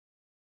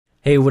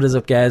Hey, what is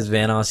up guys,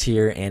 Vanoss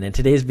here, and in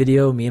today's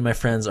video, me and my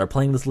friends are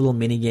playing this little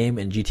mini game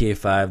in GTA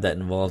 5 that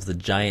involves the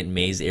giant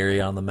maze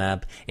area on the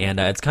map, and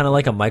it's kind of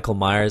like a Michael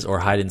Myers or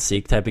hide and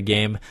seek type of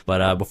game,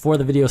 but before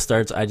the video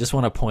starts, I just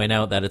want to point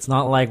out that it's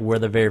not like we're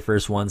the very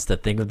first ones to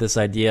think of this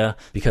idea,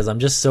 because I'm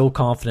just so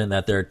confident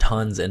that there are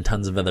tons and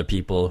tons of other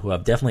people who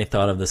have definitely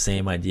thought of the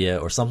same idea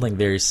or something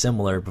very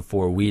similar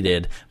before we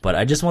did, but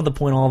I just want to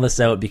point all this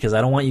out because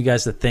I don't want you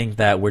guys to think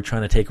that we're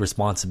trying to take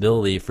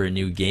responsibility for a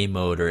new game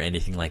mode or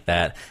anything like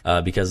that.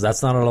 Because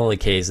that's not at all the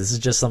case. This is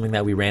just something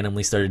that we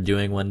randomly started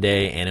doing one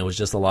day, and it was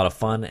just a lot of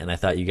fun, and I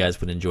thought you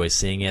guys would enjoy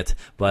seeing it.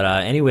 But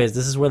anyways,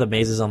 this is where the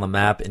maze is on the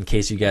map, in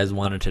case you guys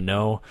wanted to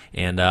know.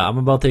 And I'm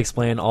about to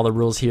explain all the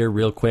rules here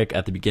real quick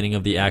at the beginning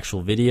of the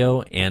actual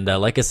video. And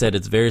like I said,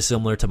 it's very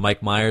similar to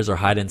Mike Myers or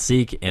hide and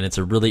seek, and it's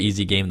a really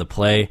easy game to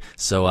play.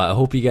 So I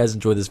hope you guys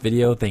enjoy this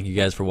video. Thank you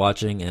guys for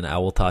watching, and I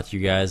will talk to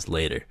you guys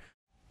later.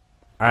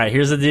 Alright,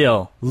 here's the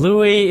deal.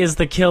 Louis is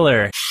the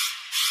killer.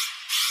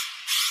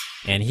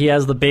 And he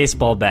has the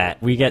baseball bat.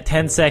 We get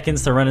 10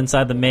 seconds to run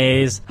inside the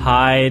maze,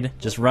 hide,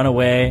 just run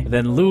away.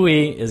 Then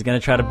Louis is gonna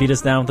try to beat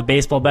us down with the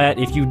baseball bat.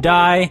 If you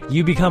die,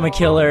 you become a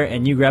killer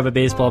and you grab a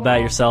baseball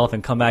bat yourself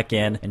and come back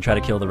in and try to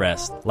kill the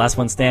rest. Last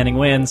one standing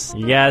wins.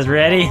 You guys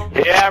ready?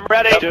 Yeah, I'm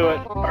ready. Do it.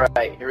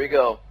 Alright, here we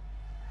go.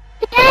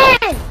 10,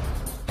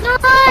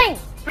 9,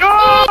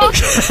 No!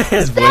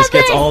 His voice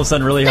gets all of a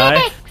sudden really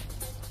high.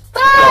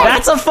 5,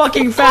 That's a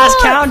fucking fast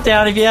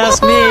countdown if you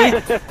ask me. 1,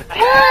 I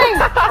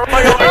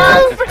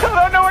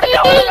don't know where to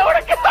go. I don't know where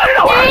to go. I don't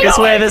know where to go.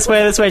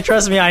 This way.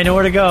 Trust me, I know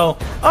where to go.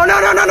 Oh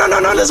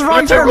no! This is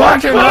wrong turn.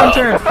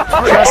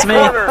 Trust me.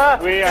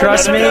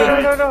 Trust me.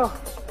 No.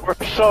 We're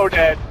so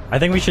dead. I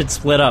think we should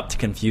split up to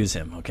confuse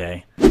him.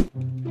 Okay.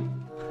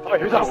 Oh,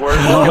 here's that word.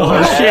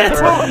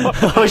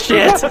 Oh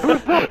shit.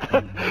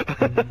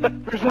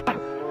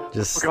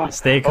 Just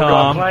stay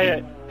calm.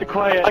 Quiet. Be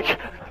quiet.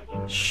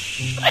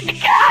 Shh.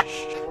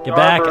 Get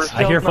back.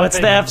 I hear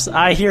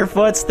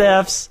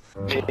footsteps.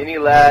 Mini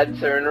lad,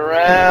 turn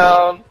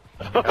around.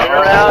 Turn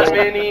around,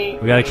 Mini.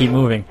 We gotta keep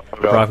moving.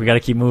 Brock, we gotta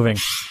keep moving.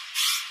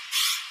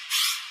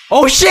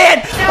 Oh shit!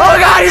 Oh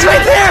god, he's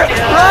right there!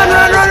 Run!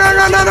 No!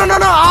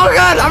 Oh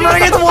god, I'm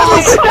running at the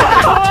walls!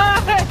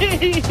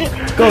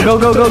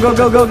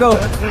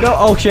 Go!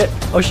 Oh shit!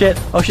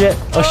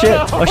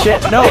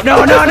 No!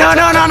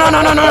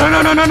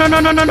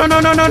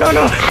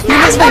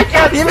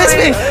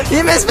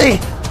 You missed me!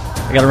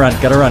 I gotta run.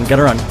 Come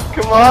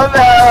on,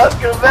 Val.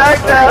 Come back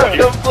now.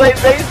 Come play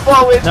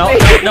baseball with me.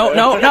 No!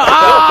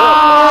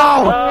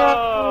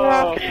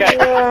 Oh!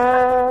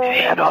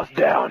 Hand off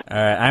down.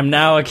 Alright, I'm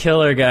now a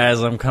killer,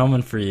 guys. I'm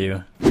coming for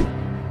you.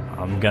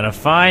 I'm gonna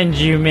find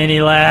you, mini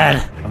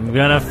lad. I'm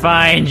gonna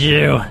find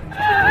you.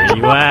 Where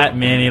you at,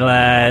 mini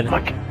lad?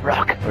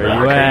 Rock. Where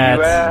you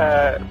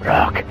at?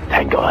 Rock.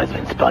 Tango has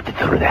been spotted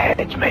through the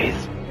hedge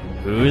maze.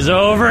 Who's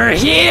over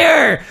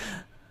here?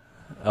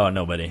 Oh,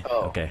 nobody.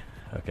 Oh. Okay.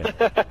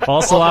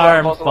 False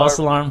alarm.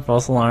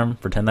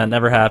 Pretend that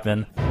never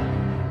happened.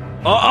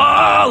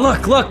 Oh,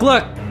 look.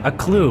 A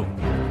clue.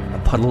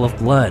 A puddle of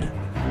blood.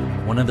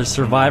 One of the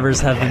survivors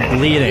have been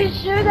bleeding. you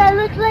sure that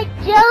looks like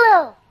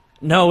Jello?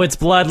 No, it's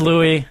blood,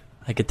 Louis.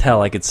 I could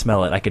tell, I could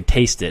smell it, I could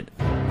taste it.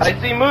 I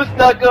see Moose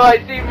Knuckle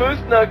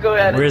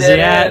at Where's a he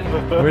dead at?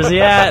 end. Where's he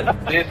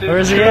at? This is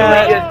Where's he truly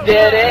at? a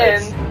dead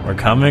end. We're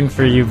coming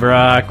for you,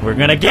 Brock. We're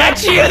gonna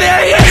get you.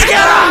 There he is.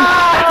 Get him!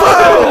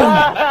 Boom!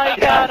 I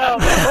got him.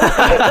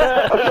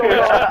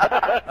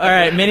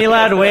 Alright, Mini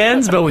Lad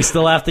wins, but we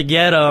still have to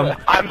get him.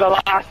 I'm the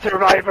last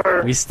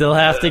survivor. We still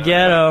have to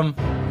get him.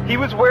 He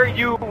was where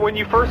when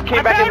you first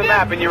came back in the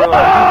map, and you were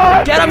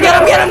like, Get him!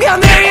 There he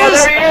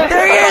is!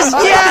 There he is!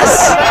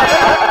 Yes!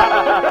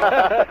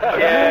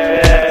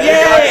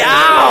 Yay!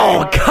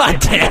 Ow! God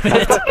damn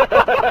it!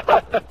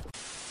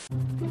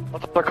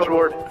 what's our code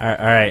word?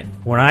 Alright,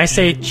 when I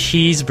say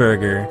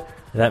cheeseburger,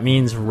 that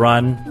means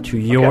run to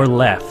your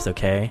left,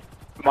 okay?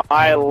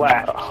 My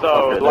left.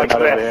 So, like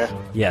this.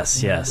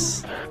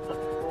 Yes.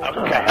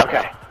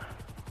 Okay.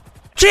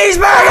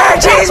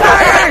 Cheeseburger!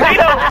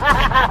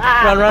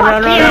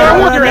 Run!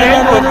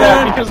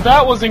 Because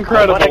that was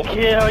incredible. I wanna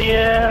kill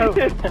you.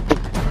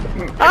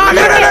 Oh,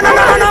 no!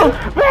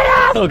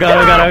 Oh god,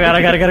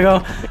 I gotta go.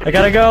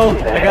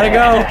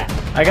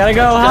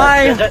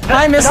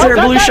 Hi, Mr.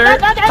 Blue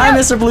Shirt.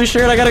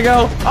 I gotta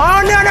go.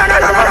 Oh, no!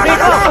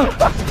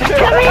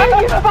 Come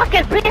here, you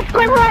fucking bitch!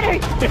 Quit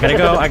running!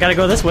 I gotta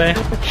go this way.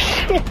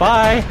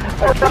 Bye.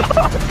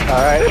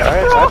 Alright.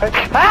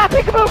 Ah,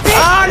 pick him up, bitch!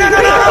 Oh, no!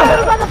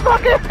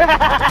 Motherfucker!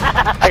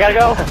 I gotta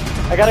go.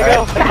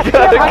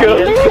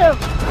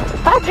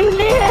 How'd you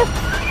live?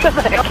 No,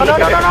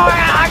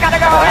 I gotta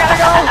go.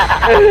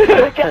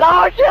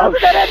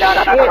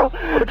 No,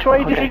 Which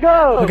way did he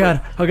go? Oh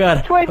god.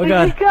 Where did he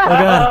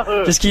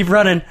go? Just keep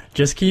running.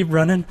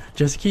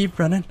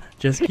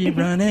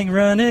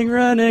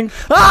 Running.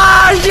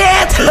 Ah,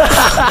 shit!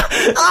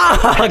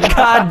 Oh,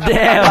 god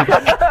damn.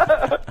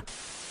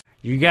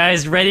 You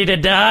guys ready to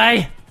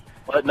die?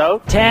 What? No.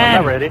 10.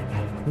 I'm not ready.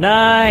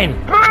 9, 8,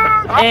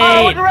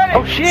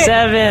 Oh shit.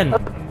 7,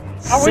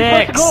 Are we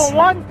supposed to 6, go in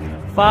one?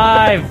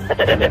 5,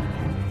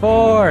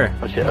 4,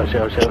 Oh shit, oh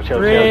shit, oh shit, oh shit, oh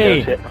 3, shit,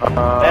 oh shit.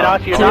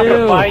 Vanoss, you're not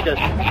gonna find us.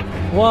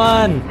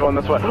 1. Going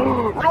this way. Here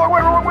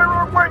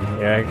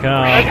I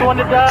First come. one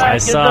to die. I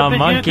gets saw up a the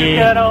monkey. YouTube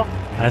channel.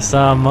 I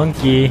saw a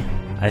monkey.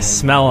 I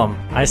smell him.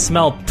 I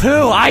smell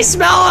poo. I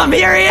smell him.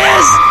 Here he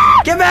is.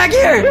 Get back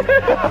here.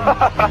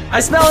 I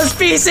smell his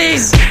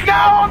feces. No,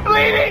 I'm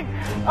bleeding!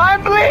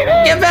 I'm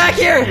bleeding! Get back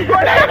here.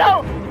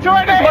 Tornado!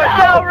 Tornado!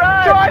 Marcel,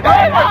 run!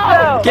 Tornado!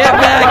 Marcel! Get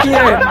back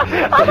here.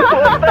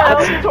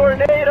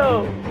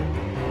 Tornado!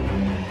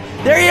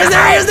 There he is.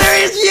 There he is. There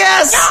he is.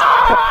 Yes.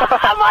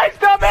 My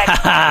stomach!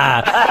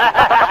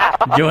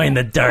 Join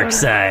the dark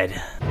side.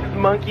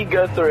 Monkey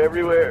guts are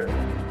everywhere.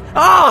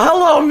 Oh,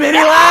 hello, mini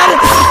lad.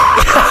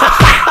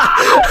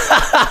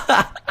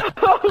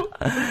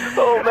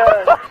 Oh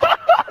man.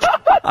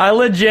 I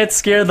legit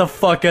scared the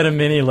fuck out of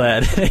mini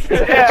lad.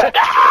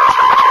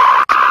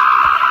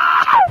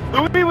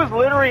 Louis was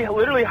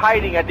literally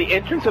hiding at the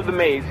entrance of the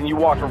maze, and you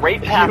walked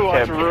right past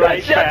him.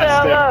 Shut the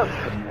hell up.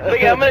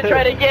 Look, I'm gonna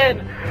try it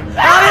again.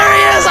 Oh, there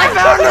he is. I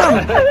found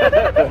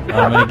him.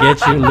 I'm gonna get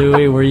you,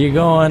 Louis. Where you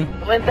going?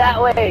 Went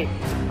that way.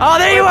 Oh,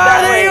 there you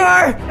are. There you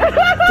are.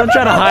 Don't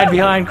try to hide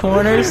behind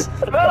corners.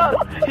 No,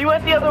 he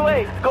went the other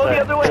way. Go the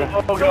other way.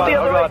 Go the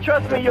other way.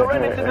 Trust me, you'll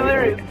run into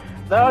delirious.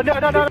 No.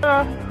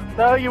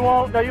 No, you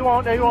won't. No, you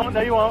won't. No, you won't.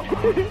 No, you won't.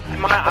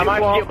 I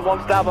might get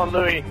one stab on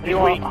Louis. He's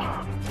weak.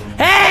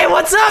 Hey,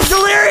 what's up,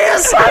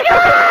 Delirious?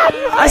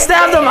 I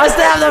stabbed him. I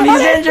stabbed him.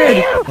 He's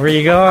injured. Where are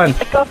you going?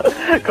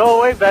 Go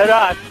away,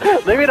 Vanoss.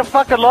 Leave me the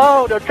fuck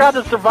alone. I'm trying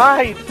to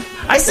survive.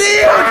 I see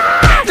you.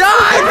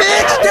 Die,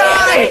 bitch.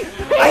 Die.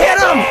 I hit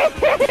him.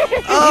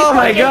 Oh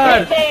my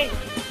god.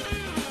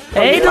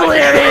 Hey,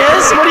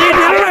 Delirious. What are you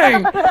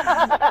doing?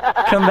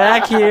 Come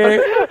back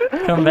here.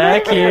 Come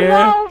back here.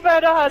 No,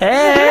 Vanoss.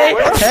 Hey.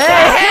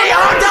 Hey.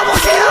 Oh, double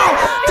kill.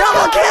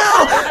 Double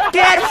kill.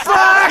 Get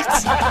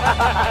fucked.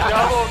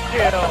 Double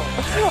kill.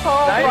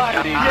 Oh my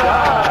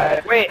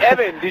god. Wait,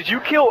 Evan, did you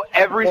kill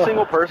every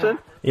single person?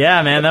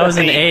 Yeah, man. That was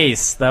an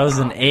ace. That was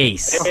an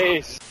ace.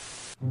 Ace.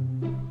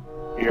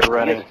 You're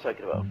running.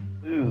 Talking about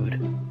food.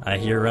 I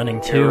hear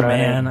running too,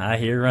 man. I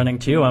hear running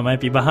too. I might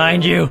be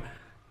behind you.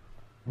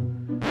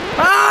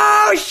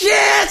 Oh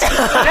shit!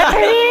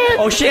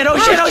 Oh shit! Oh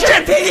shit! Oh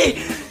shit!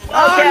 Piggy!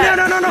 Oh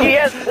no!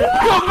 Yes.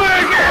 Come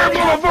back here,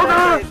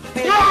 motherfucker!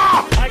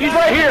 He's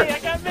right here!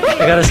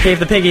 I gotta escape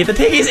the piggy. The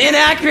piggy's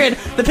inaccurate.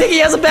 The piggy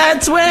has a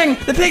bad swing.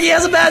 The piggy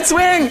has a bad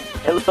swing.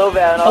 Hello,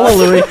 Vanoss. Hello,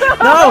 Louis.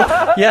 No!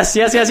 Yes!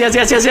 Yes!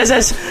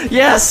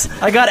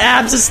 I got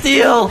abs of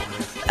steel.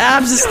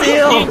 Abs of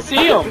steel.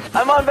 See him.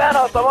 I'm on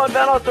Vanoss. I'm on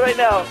Vanoss right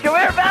now. Come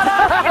here,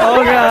 Vanoss.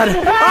 Oh god. Oh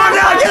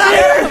no! Get out of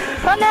here!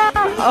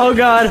 Oh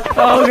god.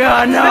 Oh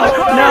god.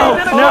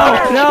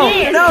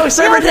 No!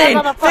 Serpentine.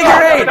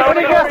 Figure eight.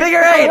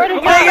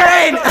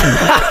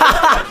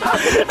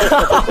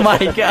 Oh my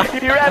god.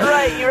 You ran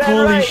right. You ran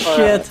Holy right.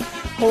 shit.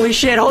 Holy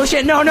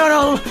shit. No.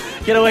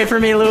 Get away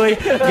from me, Louis.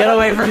 Get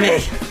away from me.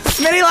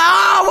 Mini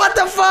oh, what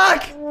the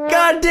fuck?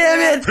 God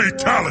damn it.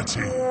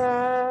 Fatality.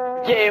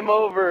 Game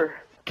over.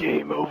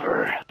 Game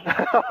over.